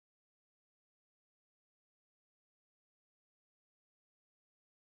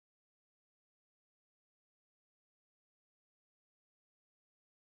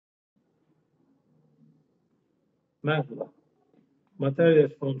Merhaba. Materyal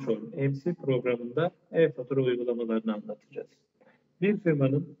Kontrol MC programında e-fatura uygulamalarını anlatacağız. Bir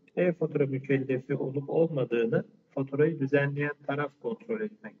firmanın e-fatura mükellefi olup olmadığını faturayı düzenleyen taraf kontrol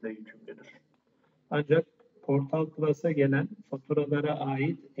etmekle yükümlüdür. Ancak Portal Plus'a gelen faturalara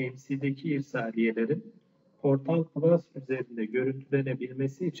ait MC'deki irsaliyelerin Portal Plus üzerinde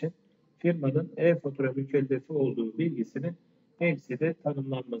görüntülenebilmesi için firmanın e-fatura mükellefi olduğu bilgisinin MC'de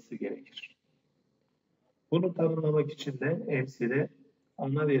tanımlanması gerekir. Bunu tanımlamak için de MC'de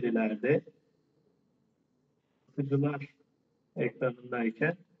ana verilerde satıcılar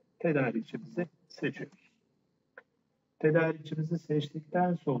ekranındayken tedarikçimizi seçiyoruz. Tedarikçimizi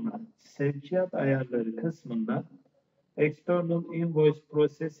seçtikten sonra sevkiyat ayarları kısmında External Invoice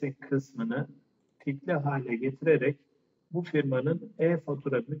Processing kısmını tikli hale getirerek bu firmanın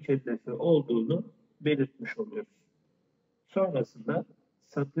e-fatura mükellefi olduğunu belirtmiş oluyoruz. Sonrasında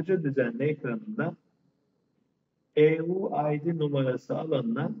satıcı düzenli ekranında EU ID numarası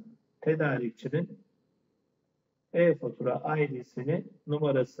alanına tedarikçinin e-fatura ID'sini,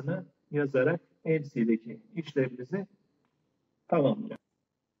 numarasını yazarak MC'deki işlemimizi tamamlıyor.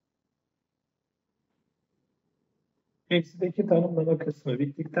 MC'deki tanımlama kısmı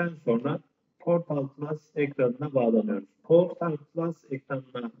bittikten sonra Portal Plus ekranına bağlanıyoruz. Portal Plus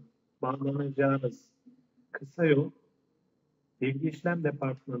ekranına bağlanacağınız kısa yol bilgi işlem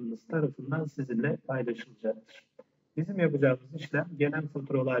departmanımız tarafından sizinle paylaşılacaktır. Bizim yapacağımız işlem gelen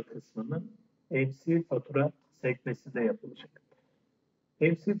faturalar kısmının MC fatura sekmesinde yapılacak.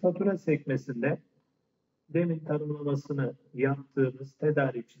 MC fatura sekmesinde demin tanımlamasını yaptığımız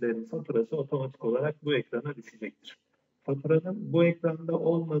tedarikçilerin faturası otomatik olarak bu ekrana düşecektir. Faturanın bu ekranda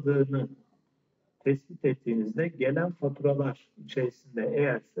olmadığını tespit ettiğinizde gelen faturalar içerisinde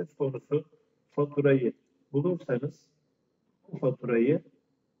eğer söz konusu faturayı bulursanız bu faturayı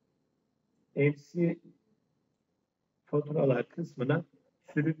MC faturalar kısmına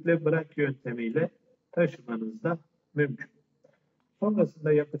sürükle bırak yöntemiyle taşımanız da mümkün.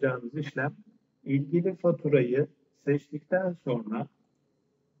 Sonrasında yapacağınız işlem ilgili faturayı seçtikten sonra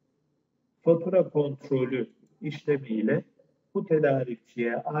fatura kontrolü işlemiyle bu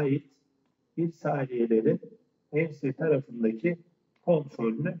tedarikçiye ait irsaliyelerin MC tarafındaki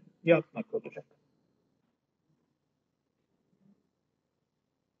kontrolünü yapmak olacak.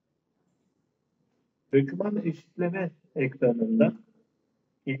 Doküman eşitleme ekranında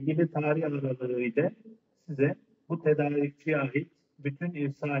ilgili tarih aralığı ile size bu tedarikçiye ait bütün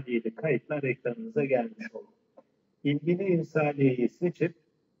irsaliyeli kayıtlar ekranınıza gelmiş oldu. İlgili irsaliyeyi seçip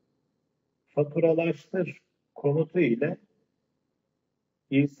faturalaştır komutu ile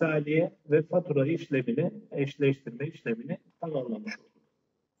irsaliye ve fatura işlemini, eşleştirme işlemini tamamlamış olduk.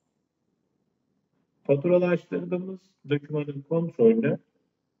 Faturalaştırdığımız dokümanın kontrolünü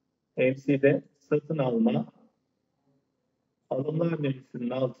MC'de satın alma, alımlar menüsünün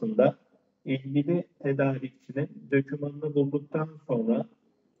altında ilgili tedarikçinin dokümanını bulduktan sonra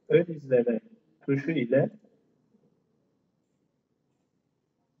ön izleme tuşu ile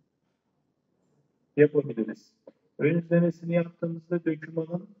yapabiliriz. Ön izlemesini yaptığımızda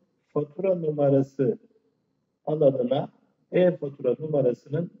dokümanın fatura numarası alanına e-fatura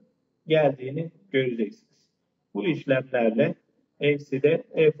numarasının geldiğini göreceksiniz. Bu işlemlerle MC'de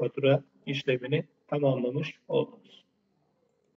e-fatura işlemini tamamlamış oldunuz.